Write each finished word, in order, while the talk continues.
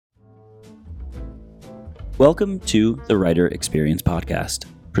Welcome to the Writer Experience Podcast,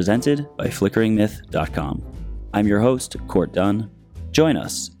 presented by FlickeringMyth.com. I'm your host, Court Dunn. Join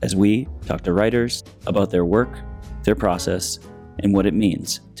us as we talk to writers about their work, their process, and what it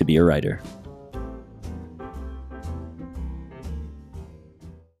means to be a writer.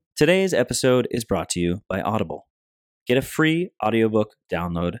 Today's episode is brought to you by Audible. Get a free audiobook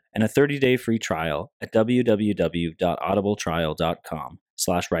download and a 30-day free trial at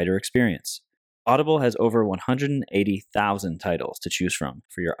www.audibletrial.com/writerexperience. Audible has over 180,000 titles to choose from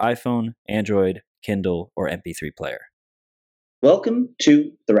for your iPhone, Android, Kindle, or MP3 player. Welcome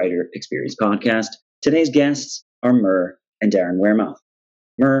to the Writer Experience Podcast. Today's guests are Mur and Darren Wehrmouth.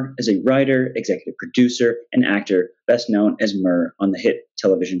 Mur is a writer, executive producer, and actor best known as Mur on the hit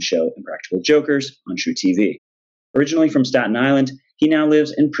television show Impractical Jokers on truTV. Originally from Staten Island, he now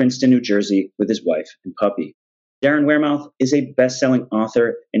lives in Princeton, New Jersey with his wife and puppy. Darren Wehrmouth is a best-selling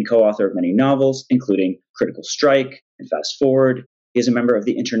author and co-author of many novels, including Critical Strike and Fast Forward. He is a member of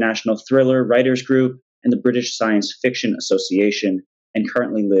the International Thriller Writers Group and the British Science Fiction Association, and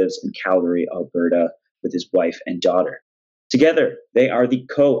currently lives in Calgary, Alberta, with his wife and daughter. Together, they are the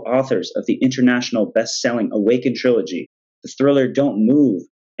co-authors of the international best-selling Awaken trilogy, the thriller Don't Move,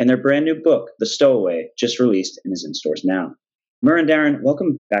 and their brand new book, The Stowaway, just released and is in stores now. Mur and Darren,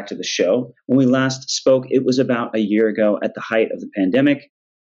 welcome back to the show. When we last spoke, it was about a year ago at the height of the pandemic.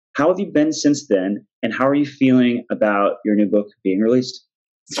 How have you been since then, and how are you feeling about your new book being released?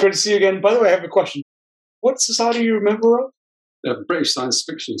 It's great to see you again. By the way, I have a question. What society are you a member of? The British Science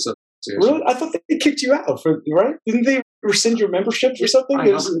Fiction Association. Really? I thought they kicked you out, right? Didn't they rescind your membership or something? I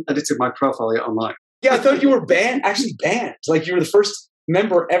haven't edited my profile yet online. Yeah, I thought you were banned, actually banned. Like you were the first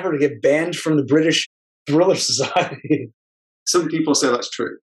member ever to get banned from the British Thriller Society. Some people say that's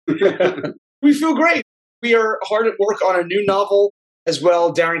true. We feel great. We are hard at work on a new novel as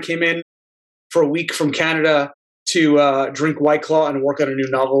well. Darren came in for a week from Canada to drink White Claw and work on a new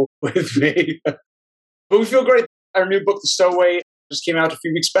novel with me. But we feel great. Our new book, The Stowaway, just came out a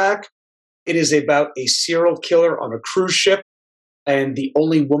few weeks back. It is about a serial killer on a cruise ship and the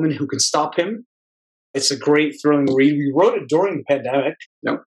only woman who can stop him. It's a great, thrilling read. We wrote it during the pandemic.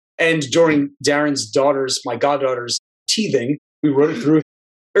 Yep. And during Darren's daughter's, my goddaughter's, teething. We wrote it through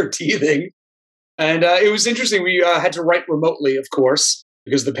her teething. And it was interesting. We had to write remotely, of course,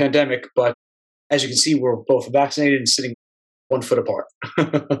 because of the pandemic. But as you can see, we're both vaccinated and sitting 1 foot apart.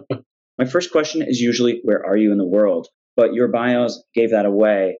 My first question is usually, where are you in the world? But your bios gave that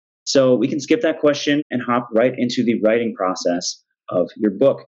away. So we can skip that question and hop right into the writing process of your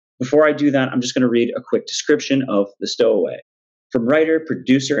book. Before I do that, I'm just going to read a quick description of The Stowaway. From writer,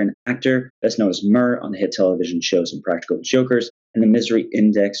 producer, and actor, best known as Mur on the hit television shows Impractical Jokers and The Misery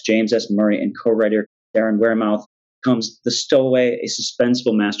Index, James S. Murray, and co-writer Darren Wehrmouth, comes The Stowaway, a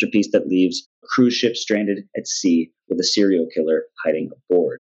suspenseful masterpiece that leaves a cruise ship stranded at sea with a serial killer hiding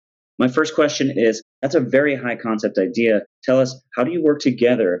aboard. My first question is, that's a very high concept idea. Tell us, how do you work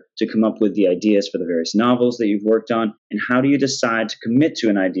together to come up with the ideas for the various novels that you've worked on? And how do you decide to commit to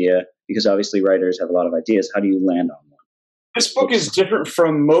an idea? Because obviously writers have a lot of ideas. How do you land on one? This book is different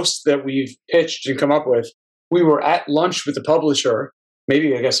from most that we've pitched and come up with. We were at lunch with the publisher,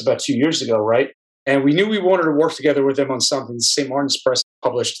 maybe I guess about 2 years ago, right? And we knew we wanted to work together with them on something. St. Martin's Press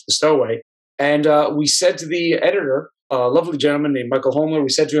published The Stowaway. And we said to the editor, a lovely gentleman named Michael Holmler, we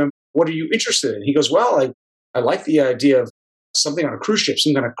said to him, what are you interested in? He goes, well, I like the idea of something on a cruise ship,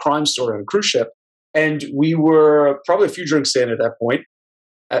 some kind of crime story on a cruise ship. And we were probably a few drinks in at that point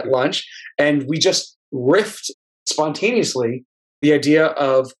at lunch. And we just riffed spontaneously the idea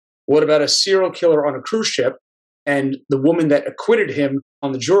of what about a serial killer on a cruise ship, and the woman that acquitted him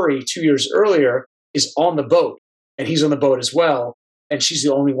on the jury 2 years earlier is on the boat, and he's on the boat as well, and she's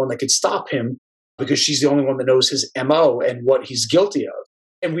the only one that could stop him because she's the only one that knows his MO and what he's guilty of.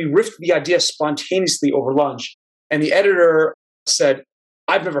 And we riffed the idea spontaneously over lunch, and the editor said,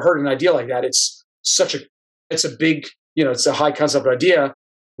 I've never heard an idea like that. It's a big, it's a high concept idea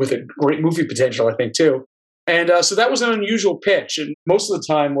with a great movie potential, I think, too. And so that was an unusual pitch. And most of the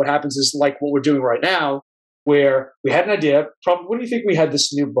time what happens is like what we're doing right now, where we had an idea. Probably, what do you think we had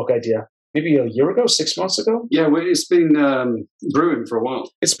this new book idea? Maybe a year ago, 6 months ago? Yeah, it's been brewing for a while.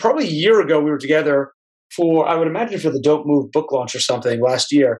 It's probably a year ago we were together for, I would imagine, for the Don't Move book launch or something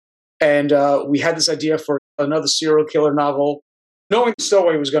last year. And we had this idea for another serial killer novel, knowing The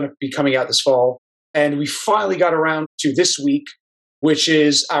Stowaway was going to be coming out this fall. And we finally got around to this week, which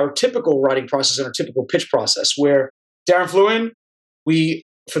is our typical writing process and our typical pitch process, where Darren flew in. We,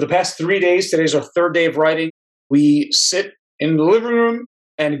 for the past 3 days, today's our third day of writing, we sit in the living room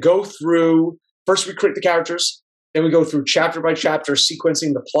and go through, first we create the characters, then we go through chapter by chapter,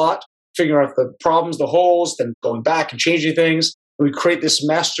 sequencing the plot, figuring out the problems, the holes, then going back and changing things. And we create this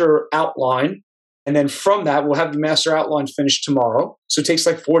master outline. And then from that, we'll have the master outline finished tomorrow. So it takes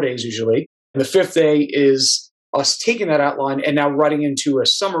like 4 days usually. And the 5th day is us taking that outline and now writing into a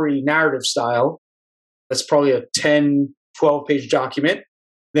summary narrative style. That's probably a 10, 12-page document.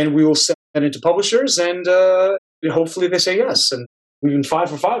 Then we will send it into publishers, and hopefully they say yes. And we've been 5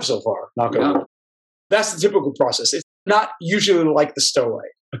 for 5 so far. Knock on wood. That's the typical process. It's not usually like the Stowaway.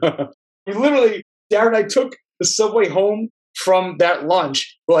 We literally, Darren and I took the subway home from that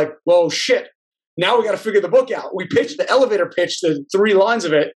lunch. We're like, well, shit. Now we got to figure the book out. We pitched the elevator pitch, the 3 lines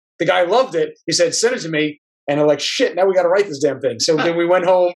of it. The guy loved it. He said, send it to me. And I'm like, shit, now we got to write this damn thing. So then we went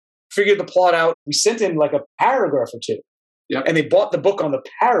home, figured the plot out. We sent in like a paragraph or 2. Yep. And they bought the book on the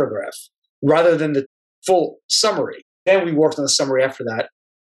paragraph rather than the full summary. Then we worked on the summary after that,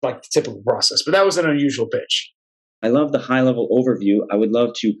 like the typical process. But that was an unusual pitch. I love the high-level overview. I would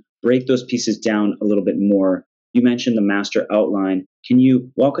love to break those pieces down a little bit more. You mentioned the master outline. Can you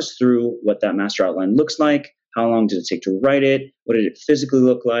walk us through what that master outline looks like? How long did it take to write it? What did it physically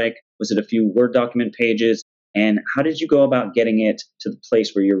look like? Was it a few Word document pages? And how did you go about getting it to the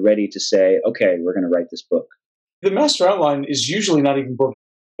place where you're ready to say, okay, we're going to write this book? The master outline is usually not even broken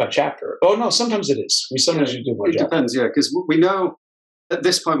by chapter. Oh, no, sometimes it is. Sometimes you do by chapter. It depends, yeah, because we know at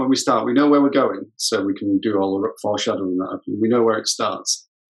this point when we start, we know where we're going, so we can do all the foreshadowing that. We know where it starts.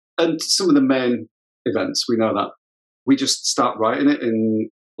 And some of the main events, we know that. We just start writing it in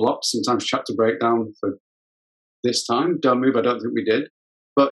blocks, sometimes chapter breakdown for this time. Don't Move, I don't think we did.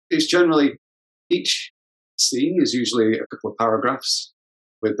 But it's generally, each scene is usually a couple of paragraphs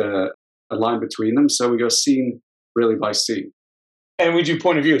with a line between them. So we go scene really by scene. And we do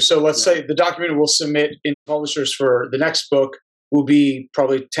point of view. So let's say the document we'll submit in publishers for the next book will be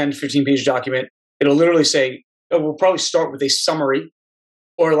probably 10 to 15 page document. It'll literally say, we'll probably start with a summary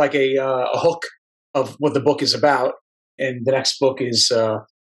or like a hook of what the book is about. And the next book is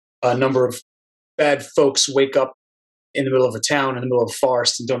a number of bad folks wake up in the middle of a town, in the middle of a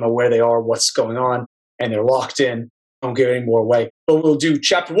forest, and don't know where they are, what's going on, and they're locked in. Don't give any more away. But we'll do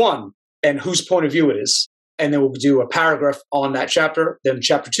chapter 1 and whose point of view it is. And then we'll do a paragraph on that chapter. Then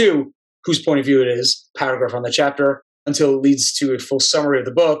chapter 2, whose point of view it is, paragraph on the chapter, until it leads to a full summary of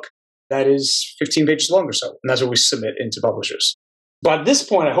the book that is 15 pages long or so. And that's what we submit into publishers. By this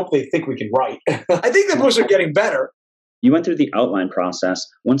point, I hope they think we can write. I think the books are getting better. You went through the outline process.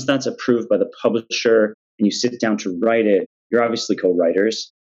 Once that's approved by the publisher and you sit down to write it, you're obviously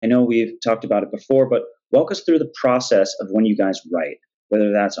co-writers. I know we've talked about it before, but walk us through the process of when you guys write,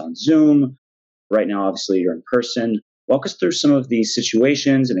 whether that's on Zoom. Right now, obviously, you're in person. Walk us through some of these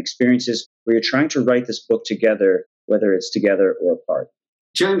situations and experiences where you're trying to write this book together, whether it's together or apart.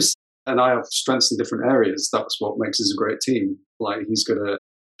 James and I have strengths in different areas. That's what makes us a great team. Like, he's good at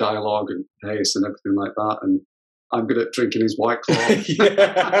dialogue and pace and everything like that. And I'm good at drinking his White Claw.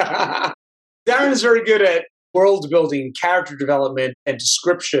 Darren is very good at world building, character development, and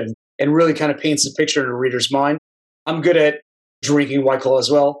description, and really kind of paints a picture in a reader's mind. I'm good at drinking White Claw as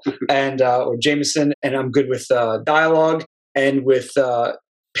well, and or Jameson, and I'm good with dialogue and with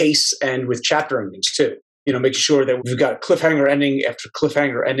pace and with chapter endings too. You know, making sure that we've got cliffhanger ending after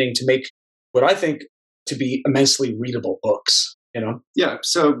cliffhanger ending to make what I think to be immensely readable books. You know, yeah.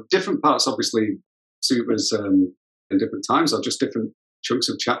 So different parts obviously suit us in different times, or just different chunks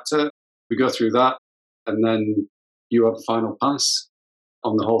of chapter. We go through that, and then you have a final pass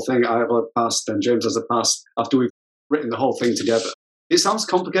on the whole thing. I have a pass, then James has a pass after we've written the whole thing together. It sounds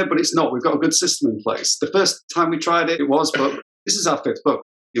complicated, but it's not. We've got a good system in place. The first time we tried it, it was, but this is our 5th book.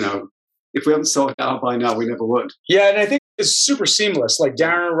 You know, if we haven't sorted it out by now, we never would. Yeah, and I think it's super seamless. Like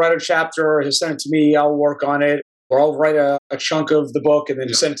Darren will write a chapter, he'll send it to me, I'll work on it, or I'll write a chunk of the book and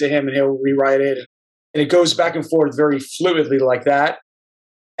then send it to him and he'll rewrite it. And it goes back and forth very fluidly like that.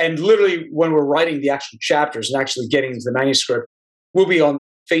 And literally when we're writing the actual chapters and actually getting into the manuscript, we'll be on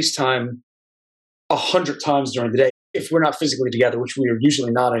FaceTime 100 times during the day. If we're not physically together, which we are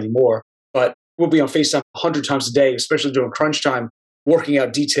usually not anymore, but we'll be on FaceTime 100 times a day, especially during crunch time, working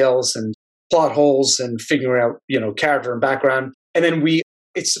out details and plot holes and figuring out, you know, character and background. And then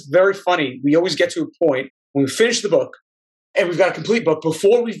it's very funny. We always get to a point when we finish the book and we've got a complete book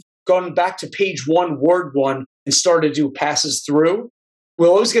before we've gone back to page 1, word 1 and started to do passes through.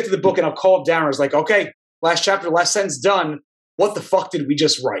 We'll always get to the book and I'll call up Darren. It's like, okay, last chapter, last sentence done. What the fuck did we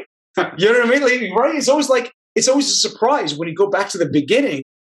just write? You know what I mean? Like, right? It's always a surprise when you go back to the beginning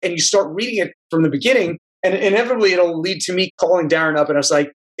and you start reading it from the beginning, and inevitably it'll lead to me calling Darren up and I was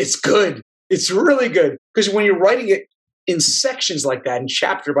like, it's good. It's really good. Because when you're writing it in sections like that, in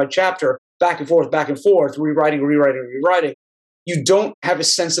chapter by chapter, back and forth, rewriting, you don't have a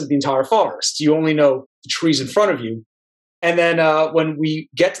sense of the entire forest. You only know the trees in front of you. And then when we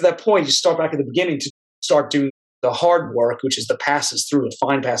get to that point, you start back at the beginning to start doing the hard work, which is the passes through, the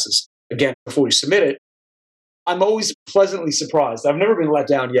fine passes, again, before you submit it. I'm always pleasantly surprised. I've never been let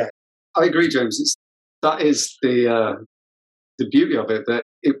down yet. I agree, James. That is the beauty of it, that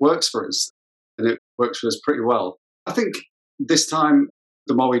it works for us, and it works for us pretty well. I think this time,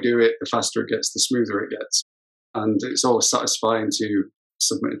 the more we do it, the faster it gets, the smoother it gets. And it's always satisfying to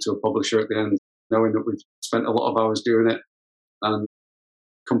submit it to a publisher at the end, knowing that we've spent a lot of hours doing it and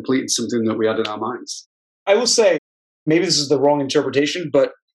completed something that we had in our minds. I will say, maybe this is the wrong interpretation,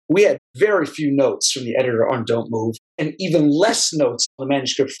 but we had very few notes from the editor on Don't Move, and even less notes on the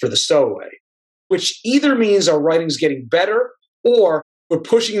manuscript for The Stowaway, which either means our writing's getting better or we're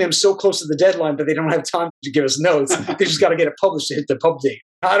pushing them so close to the deadline that they don't have time to give us notes. They just got to get it published to hit the pub date.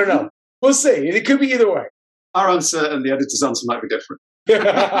 I don't know. We'll see. It could be either way. Our answer and the editor's answer might be different.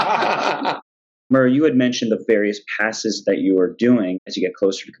 Murray, you had mentioned the various passes that you are doing as you get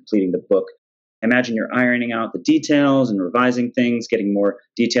closer to completing the book. I imagine you're ironing out the details and revising things, getting more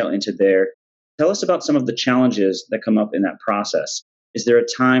detail into there. Tell us about some of the challenges that come up in that process. Is there a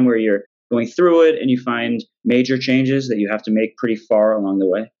time where you're going through it and you find major changes that you have to make pretty far along the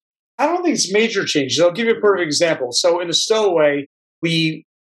way? I don't think it's major changes. I'll give you a perfect example. So in The Stowaway, we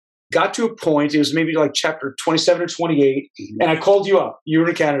got to a point, it was maybe like chapter 27 or 28, and I called you up. You were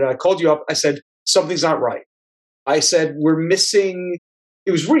in Canada. I called you up. I said, something's not right. I said, we're missing,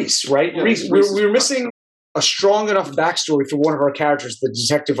 it was Reese, right? Yeah, Reese, we were missing a strong enough backstory for one of our characters, the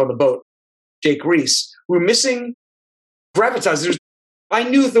detective on the boat, Jake Reese. We're missing gravitas. I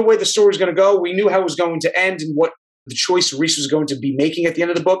knew the way the story was going to go. We knew how it was going to end and what the choice Reese was going to be making at the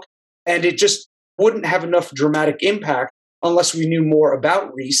end of the book. And it just wouldn't have enough dramatic impact unless we knew more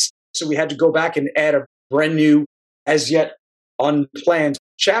about Reese. So we had to go back and add a brand new, as yet unplanned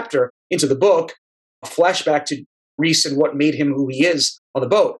chapter into the book, a flashback to Reese and what made him who he is on the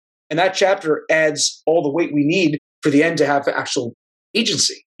boat. And that chapter adds all the weight we need for the end to have actual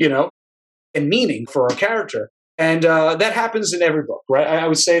agency, and meaning for our character. And that happens in every book, right? I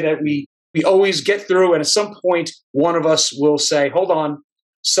would say that we always get through, and at some point, one of us will say, hold on,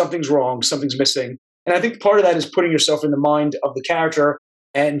 something's wrong, something's missing. And I think part of that is putting yourself in the mind of the character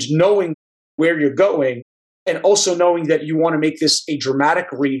and knowing where you're going, and also knowing that you want to make this a dramatic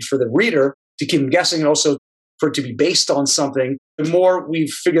read for the reader to keep them guessing, and also for it to be based on something. The more we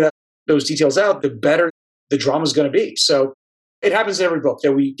figure those details out, the better the drama is going to be. So it happens in every book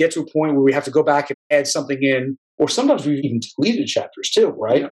that we get to a point where we have to go back and add something in, or sometimes we've even deleted chapters too,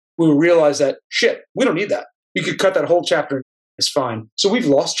 right? Yeah. We realize that, shit, we don't need that. You could cut that whole chapter, it's fine. So we've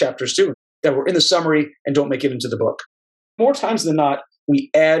lost chapters too that were in the summary and don't make it into the book. More times than not,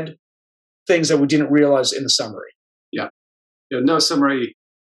 we add things that we didn't realize in the summary. Yeah. No summary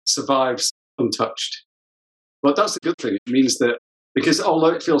survives untouched. But that's the good thing. It means that, because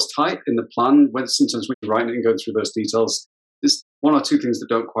although it feels tight in the plan, when sometimes when you're writing it and going through those details, there's one or two things that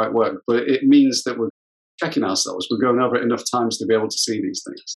don't quite work. But it means that we're checking ourselves. We're going over it enough times to be able to see these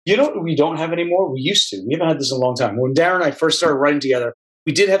things. You know what we don't have anymore? We used to. We haven't had this in a long time. When Darren and I first started writing together,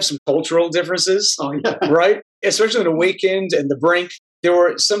 we did have some cultural differences, right? Especially in Awakened and The Brink. There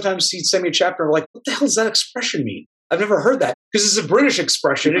were sometimes he'd send me a chapter and I'm like, what the hell does that expression mean? I've never heard that, because it's a British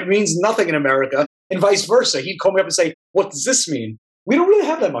expression. It means nothing in America, and vice versa. He'd call me up and say, what does this mean? We don't really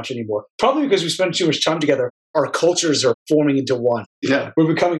have that much anymore. Probably because we spend too much time together. Our cultures are forming into one. Yeah. We're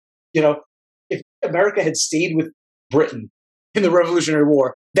becoming, if America had stayed with Britain in the Revolutionary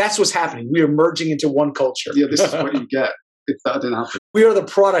War, that's what's happening. We are merging into one culture. Yeah, this is what you get if that didn't happen. We are the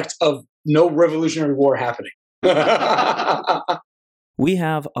product of no Revolutionary War happening. We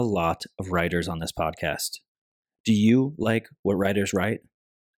have a lot of writers on this podcast. Do you like what writers write?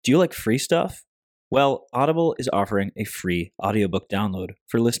 Do you like free stuff? Well, Audible is offering a free audiobook download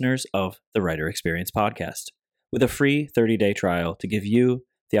for listeners of the Writer Experience podcast, with a free 30-day trial to give you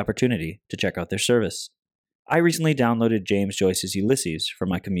the opportunity to check out their service. I recently downloaded James Joyce's Ulysses for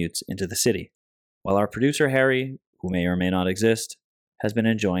my commutes into the city, while our producer Harry, who may or may not exist, has been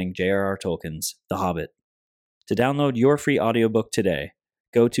enjoying J.R.R. Tolkien's The Hobbit. To download your free audiobook today,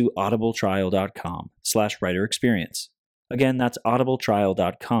 go to audibletrial.com/writerexperience. Again, that's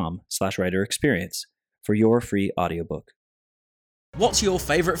audibletrial.com/writerexperience for your free audiobook. What's your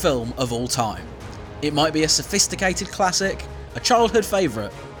favourite film of all time? It might be a sophisticated classic, a childhood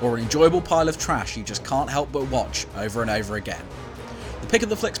favourite, or an enjoyable pile of trash you just can't help but watch over and over again. The Pick of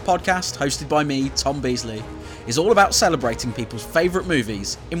the Flicks podcast, hosted by me, Tom Beasley, is all about celebrating people's favourite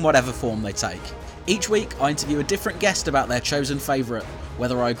movies in whatever form they take. Each week, I interview a different guest about their chosen favourite,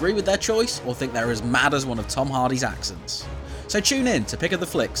 whether I agree with their choice or think they're as mad as one of Tom Hardy's accents. So tune in to Pick of the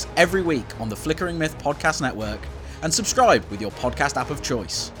Flicks every week on the Flickering Myth Podcast Network and subscribe with your podcast app of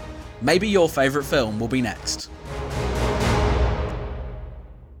choice. Maybe your favourite film will be next.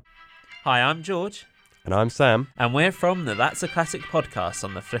 Hi, I'm George. And I'm Sam. And we're from the That's a Classic podcast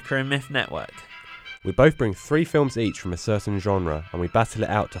on the Flickering Myth Network. We both bring 3 films each from a certain genre, and we battle it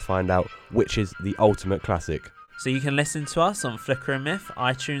out to find out which is the ultimate classic. So you can listen to us on Flickering Myth,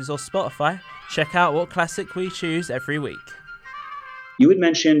 iTunes or Spotify. Check out what classic we choose every week. You had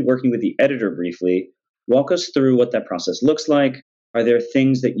mentioned working with the editor briefly. Walk us through what that process looks like. Are there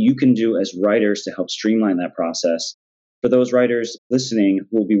things that you can do as writers to help streamline that process? For those writers listening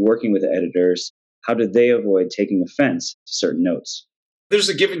who will be working with editors, how do they avoid taking offense to certain notes? There's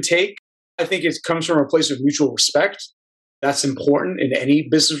a give and take. I think it comes from a place of mutual respect. That's important in any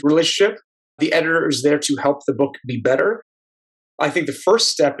business relationship. The editor is there to help the book be better. I think the first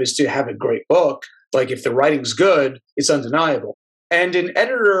step is to have a great book. Like if the writing's good, it's undeniable. And an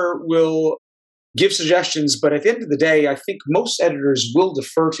editor will give suggestions, but at the end of the day, I think most editors will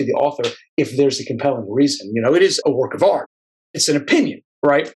defer to the author if there's a compelling reason. You know, it is a work of art. It's an opinion,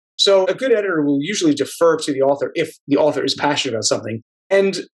 right? So a good editor will usually defer to the author if the author is passionate about something.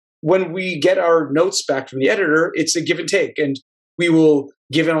 And when we get our notes back from the editor, it's a give and take. And we will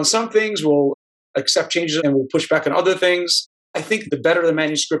give in on some things, we'll accept changes, and we'll push back on other things. I think the better the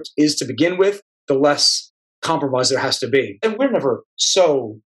manuscript is to begin with, the less compromise there has to be. And we're never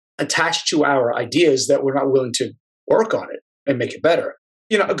so attached to our ideas that we're not willing to work on it and make it better.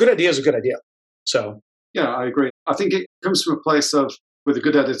 You know, a good idea is a good idea. So, yeah, I agree. I think it comes from a place of, with a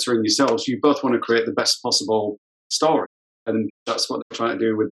good editor in yourselves, you both want to create the best possible story. And that's what they're trying to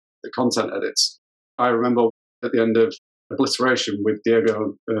do with the content edits. I remember at the end of Obliteration with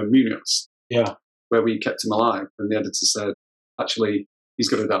Diego Munoz, where we kept him alive, and the editor said, actually, he's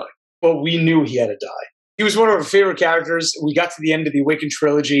going to die. Well, we knew he had to die. He was one of our favorite characters. We got to the end of the Awakened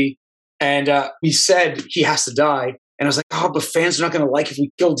trilogy, and we said he has to die. And I was like, oh, but fans are not going to like if we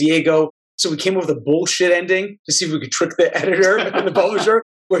kill Diego. So we came up with a bullshit ending to see if we could trick the editor and the publisher,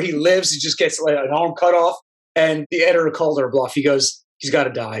 where he lives. He just gets like an arm cut off. And the editor called our bluff. He goes, he's got to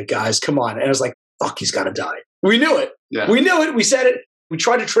die, guys. Come on. And I was like, fuck, he's got to die. We knew it. Yeah. We knew it. We said it. We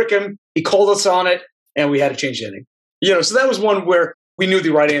tried to trick him. He called us on it, and we had to change the ending. You know, so that was one where we knew the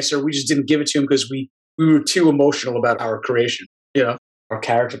right answer. We just didn't give it to him because we were too emotional about our creation. You know, our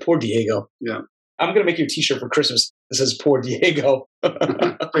character, poor Diego. Yeah. I'm going to make you a T-shirt for Christmas that says "Poor Diego."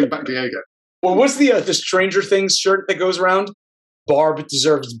 Bring back Diego. Well, what's the Stranger Things shirt that goes around? Barb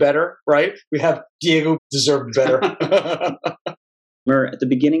deserves better, right? We have Diego deserved better. Mur, at the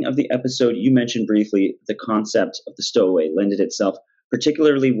beginning of the episode, you mentioned briefly the concept of the stowaway lended itself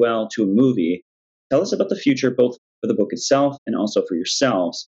particularly well to a movie. Tell us about the future, both for the book itself and also for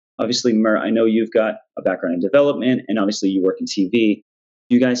yourselves. Obviously, Mur, I know you've got a background in development, and obviously you work in TV.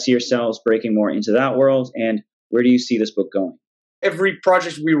 Do you guys see yourselves breaking more into that world, and where do you see this book going? Every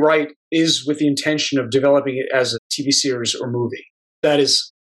project we write is with the intention of developing it as a TV series or movie. That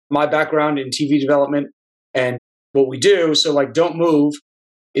is my background in TV development and what we do. So like Don't Move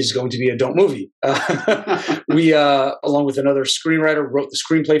is going to be a Don't Movie. We, along with another screenwriter, wrote the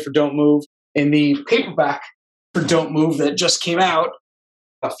screenplay for Don't Move. In the paperback for Don't Move that just came out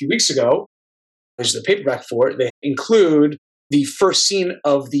a few weeks ago, there's the paperback for it. They include the first scene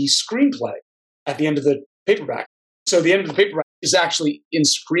of the screenplay at the end of the paperback. So the end of the paperback is actually in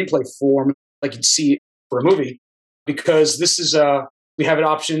screenplay form, like you'd see for a movie, because this is we have an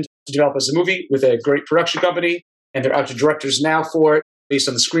option to develop as a movie with a great production company, and they're out to directors now for it based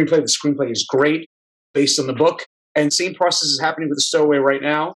on the screenplay. The screenplay is great based on the book, and same process is happening with the Stowaway right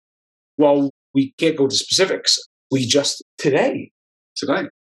now. Well, we can't go to specifics. We just today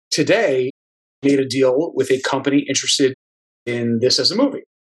made a deal with a company interested in this as a movie.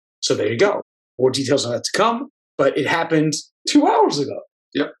 So there you go. More details on that to come, but it happened 2 hours ago.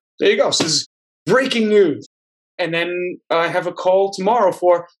 Yep. There you go. So this is breaking news. And then I have a call tomorrow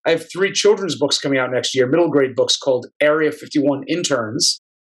I have 3 children's books coming out next year, middle grade books called Area 51 Interns,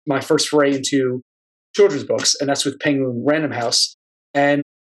 my first foray into children's books, and that's with Penguin Random House. And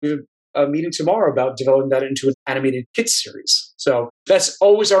we have a meeting tomorrow about developing that into an animated kids series. So that's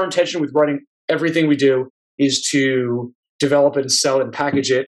always our intention with writing. Everything we do is to develop it and sell it and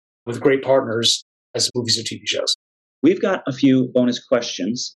package it with great partners as movies or TV shows. We've got a few bonus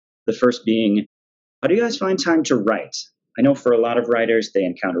questions. The first being, how do you guys find time to write? I know for a lot of writers, they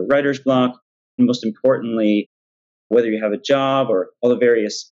encounter writer's block. And most importantly, whether you have a job or all the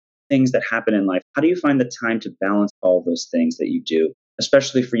various things that happen in life, how do you find the time to balance all those things that you do?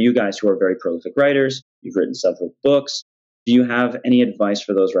 Especially for you guys who are very prolific writers, you've written several books. Do you have any advice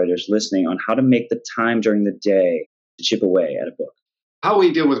for those writers listening on how to make the time during the day to chip away at a book? How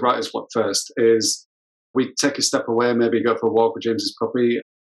we deal with writer's block first is we take a step away, maybe go for a walk with James's puppy,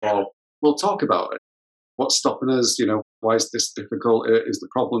 or we'll talk about it. What's stopping us? Why is this difficult? Is the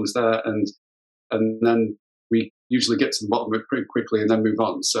problems there? And then we usually get to the bottom of it pretty quickly and then move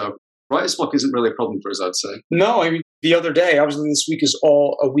on. So writer's block isn't really a problem for us, I'd say. No, I mean, the other day, obviously this week is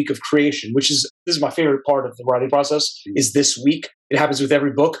all a week of creation, this is my favorite part of the writing process, is this week. It happens with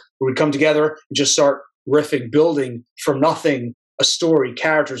every book where we come together and just start riffing, building from nothing, a story,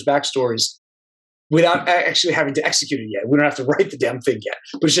 characters, backstories, without actually having to execute it yet. We don't have to write the damn thing yet,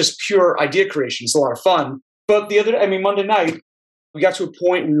 but it's just pure idea creation. It's a lot of fun. But Monday night, we got to a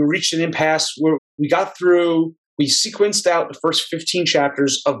point, we reached an impasse where we sequenced out the first 15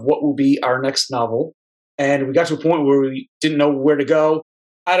 chapters of what will be our next novel. And we got to a point where we didn't know where to go.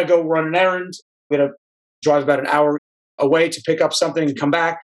 I had to go run an errand. We had to drive about an hour away to pick up something and come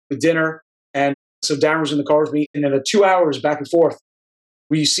back with dinner. And so Darren was in the car with me. And then 2 hours back and forth,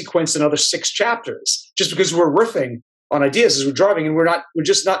 we sequenced another 6 chapters just because we're riffing on ideas as we're driving. And we're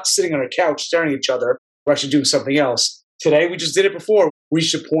just not sitting on a couch staring at each other. We're actually doing something else. Today, we just did it before. We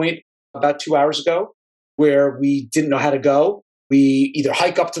reached a point about 2 hours ago where we didn't know how to go. We either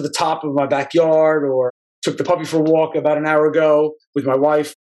hike up to the top of my backyard or took the puppy for a walk about an hour ago with my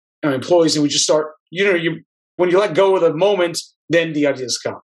wife and my employees. And we just start, when you let go of the moment, then the ideas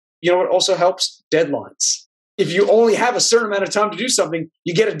come. You know what also helps? Deadlines. If you only have a certain amount of time to do something,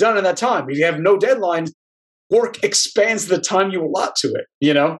 you get it done in that time. If you have no deadline, work expands the time you allot to it,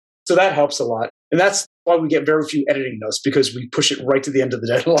 So that helps a lot. And that's why we get very few editing notes, because we push it right to the end of the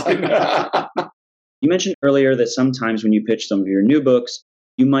deadline. You mentioned earlier that sometimes when you pitch some of your new books,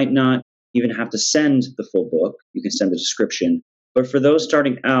 you might not even have to send the full book. You can send the description. But for those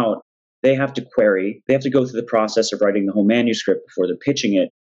starting out, they have to query. They have to go through the process of writing the whole manuscript before they're pitching it.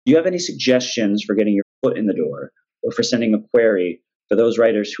 Do you have any suggestions for getting your foot in the door or for sending a query for those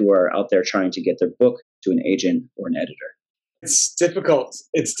writers who are out there trying to get their book to an agent or an editor? It's difficult.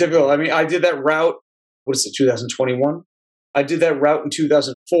 I mean, I did that route, 2021? I did that route in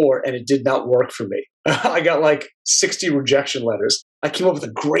 2004, and it did not work for me. I got like 60 rejection letters. I came up with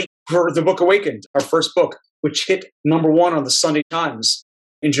The Book Awakened, our first book, which hit #1 on the Sunday Times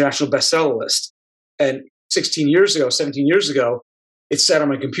International Bestseller list. And 17 years ago, it sat on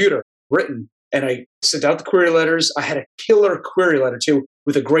my computer, written, and I sent out the query letters. I had a killer query letter, too,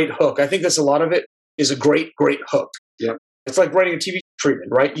 with a great hook. I think that's a lot of it is a great, great hook. Yeah. It's like writing a TV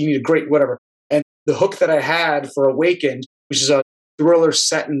treatment, right? You need a great whatever. And the hook that I had for Awakened, which is a thriller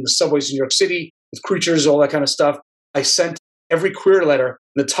set in the subways of New York City with creatures, all that kind of stuff, I sent every query letter.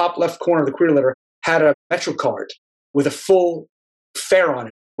 In the top left corner of the query letter had a Metro card with a full fare on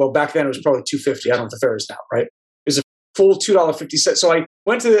it. Well, back then it was probably $2.50. I don't know what the fare is now, right? It was a full $2.50. So I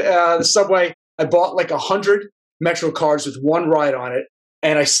went to the subway. I bought like 100 Metro cards with one ride on it,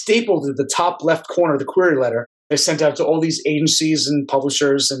 and I stapled at the top left corner of the query letter. I sent out to all these agencies and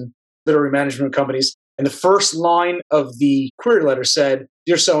publishers and literary management companies. And the first line of the query letter said,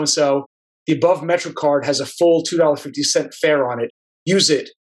 "Dear so-and-so, the above Metro card has a full $2.50 fare on it. Use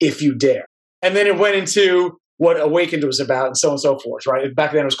it if you dare." And then it went into what Awakened was about and so on and so forth, right?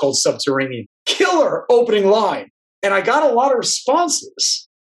 Back then it was called Subterranean. Killer opening line. And I got a lot of responses.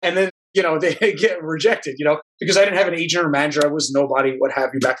 And then, they get rejected, because I didn't have an agent or manager. I was nobody, what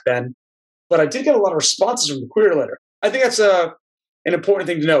have you, back then. But I did get a lot of responses from the query letter. I think that's an important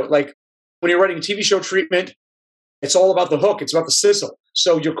thing to note. Like, when you're writing a TV show treatment, it's all about the hook. It's about the sizzle.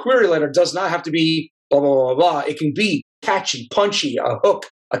 So your query letter does not have to be blah, blah, blah, blah. It can be catchy, punchy, a hook,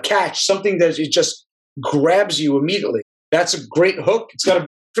 a catch, something that it just grabs you immediately. That's a great hook. It's got a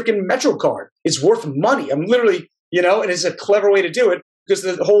freaking Metro card. It's worth money. I'm literally, and it's a clever way to do it because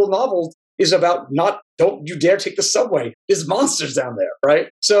the whole novel is about don't you dare take the subway. There's monsters down there, right?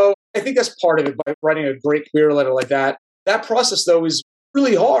 So I think that's part of it by writing a great query letter like that. That process, though, is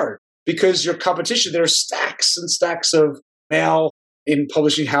really hard because your competition, there are stacks and stacks of mail in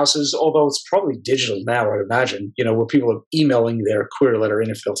publishing houses, although it's probably digital now, I'd imagine, where people are emailing their query letter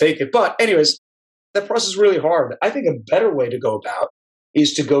in if they'll take it. But anyways, that process is really hard. I think a better way to go about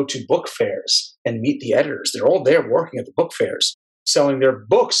is to go to book fairs and meet the editors. They're all there working at the book fairs, selling their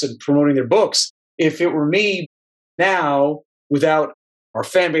books and promoting their books. If it were me now, without our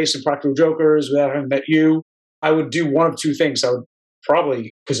fan base and Practical Jokers, without having met you, I would do one of two things. I would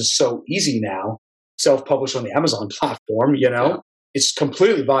probably, because it's so easy now, self-publish on the Amazon platform, Yeah. It's a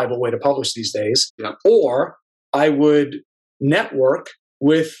completely viable way to publish these days. Yeah. Or I would network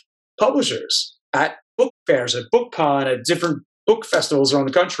with publishers at book fairs, at BookCon, at different book festivals around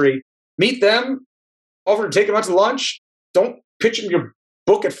the country. Meet them, offer to take them out to lunch. Don't pitch them your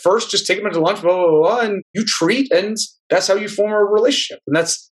book at first, just take them into lunch, blah, blah, blah, blah, and you treat, and that's how you form a relationship. And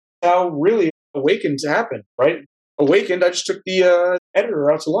that's how really Awakened happened, right? Awakened, I just took the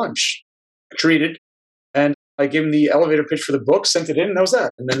editor out to lunch, treated, and I gave him the elevator pitch for the book, sent it in, and that was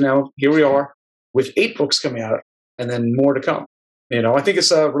that. And then now here we are with 8 books coming out and then more to come. I think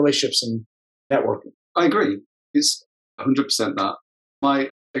it's relationships and networking. I agree. It's 100% that. My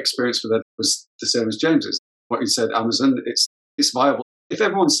experience with it was the same as James's. What you said, Amazon, it's viable. If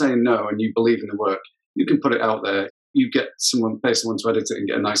everyone's saying no and you believe in the work, you can put it out there. You get pay someone to edit it and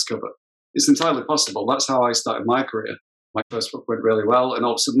get a nice cover. It's entirely possible. That's how I started my career. My first book went really well, and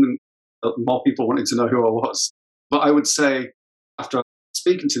all of a sudden, more people wanted to know who I was. But I would say, after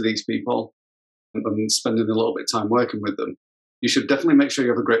speaking to these people and spending a little bit of time working with them, you should definitely make sure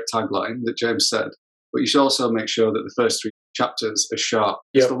you have a great tagline that James said, but you should also make sure that the first 3 chapters are sharp.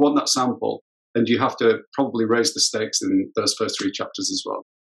 It's the one that sample, and you have to probably raise the stakes in those first 3 chapters as well.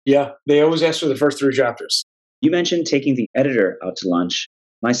 Yeah, they always ask for the first 3 chapters. You mentioned taking the editor out to lunch.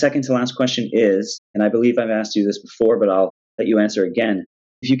 My second to last question is, and I believe I've asked you this before, but I'll let you answer again.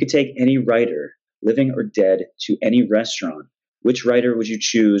 If you could take any writer, living or dead, to any restaurant, which writer would you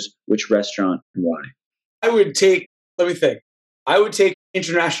choose, which restaurant, and why? I would take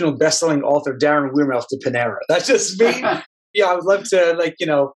international best-selling author Darren Weirmouth to Panera. That's just me. Yeah, I would love to,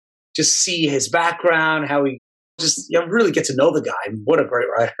 just see his background, how he just really get to know the guy. What a great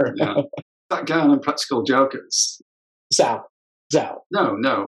writer. Yeah. That guy on Impractical Jokers. Sal. No,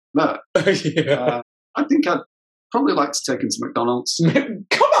 Mert. Yeah. I think I'd probably like to take him to McDonald's.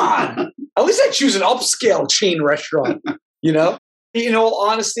 Come on! At least I choose an upscale chain restaurant. In all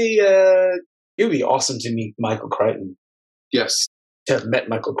honesty, it would be awesome to meet Michael Crichton. Yes. To have met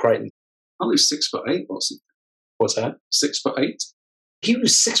Michael Crichton. Only 6'8" or something. What's that? 6'8". He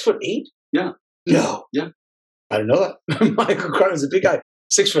was 6'8"? Yeah. No. Yeah. I didn't know that. Michael Crichton's a big guy.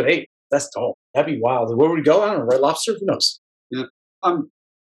 6'8". That's tall. That'd be wild. Where would we go? I don't know. Red Lobster? Who knows? Yeah. I'm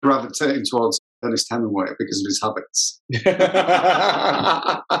gravitating towards Ernest Hemingway because of his habits.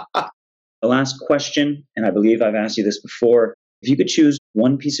 The last question, and I believe I've asked you this before. If you could choose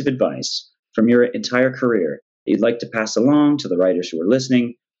one piece of advice from your entire career that you'd like to pass along to the writers who are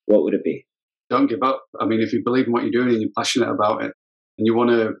listening, what would it be? Don't give up. I mean, if you believe in what you're doing and you're passionate about it and you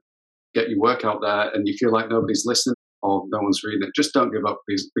want to get your work out there and you feel like nobody's listening or no one's reading it, just don't give up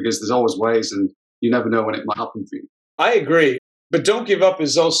because there's always ways and you never know when it might happen for you. I agree. But don't give up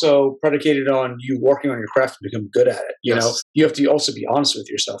is also predicated on you working on your craft to become good at it. You know, you have to also be honest with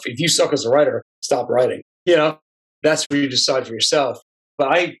yourself. If you suck as a writer, stop writing. That's where you decide for yourself. But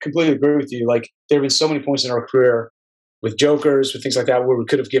I completely agree with you. Like, there have been so many points in our career with Jokers, with things like that, where we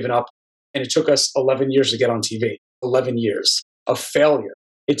could have given up. And it took us 11 years to get on TV. 11 years of failure.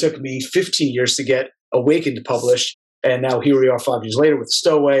 It took me 15 years to get Awakened published. And now here we are 5 years later with The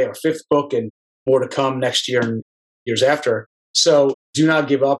Stowaway, our 5th book, and more to come next year and years after. So do not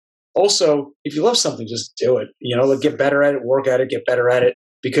give up. Also, if you love something, just do it. Get better at it, work at it, get better at it,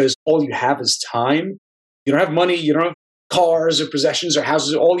 because all you have is time. You don't have money, you don't have cars or possessions or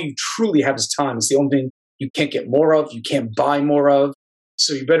houses. All you truly have is time. It's the only thing you can't get more of, you can't buy more of.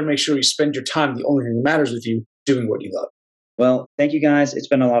 So you better make sure you spend your time, the only thing that matters with you, doing what you love. Well, thank you guys. It's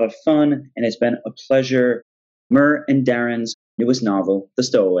been a lot of fun, and it's been a pleasure. Mer and Darren's newest novel, The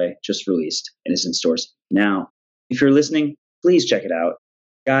Stowaway, just released and is in stores now. If you're listening, please check it out.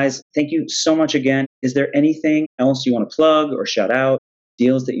 Guys, thank you so much again. Is there anything else you want to plug or shout out?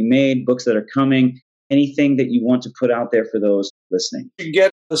 Deals that you made, books that are coming, anything that you want to put out there for those listening? You can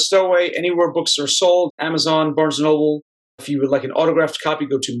get The Stowaway anywhere books are sold, Amazon, Barnes & Noble. If you would like an autographed copy,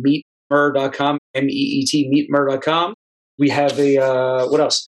 go to meetmer.com, MEET, meetmer.com. We have what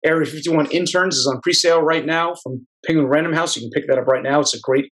else? Area 51 Interns is on pre-sale right now from Penguin Random House. You can pick that up right now. It's a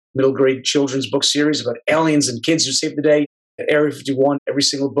great middle grade children's book series about aliens and kids who saved the day. At Area 51, every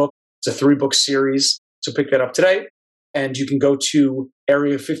single book. It's a 3-book series. So pick that up today. And you can go to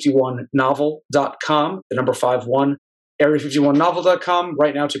area51novel.com, the number 51, area51novel.com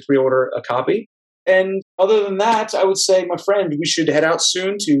right now to pre-order a copy. And other than that, I would say, my friend, we should head out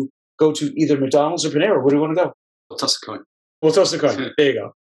soon to go to either McDonald's or Panera. Where do you want to go? We'll toss a coin. We'll toss a coin. There you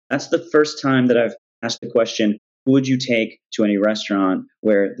go. That's the first time that I've asked the question, who would you take to any restaurant,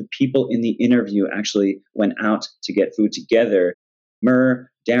 where the people in the interview actually went out to get food together.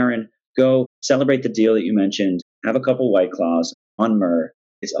 Mer, Darren, go celebrate the deal that you mentioned. Have a couple White Claws on Mer.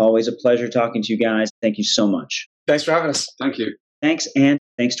 It's always a pleasure talking to you guys. Thank you so much. Thanks for having us. Thank you. Thanks, and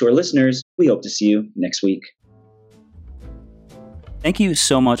thanks to our listeners. We hope to see you next week. Thank you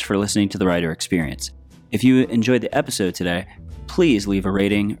so much for listening to The Writer Experience. If you enjoyed the episode today, please leave a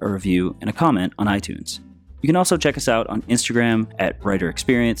rating, a review, and a comment on iTunes. You can also check us out on Instagram at Writer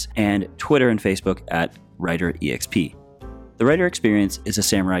Experience and Twitter and Facebook at WriterEXP. The Writer Experience is a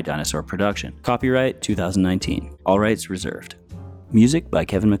Samurai Dinosaur production. Copyright 2019. All rights reserved. Music by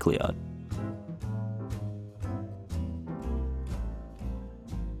Kevin MacLeod.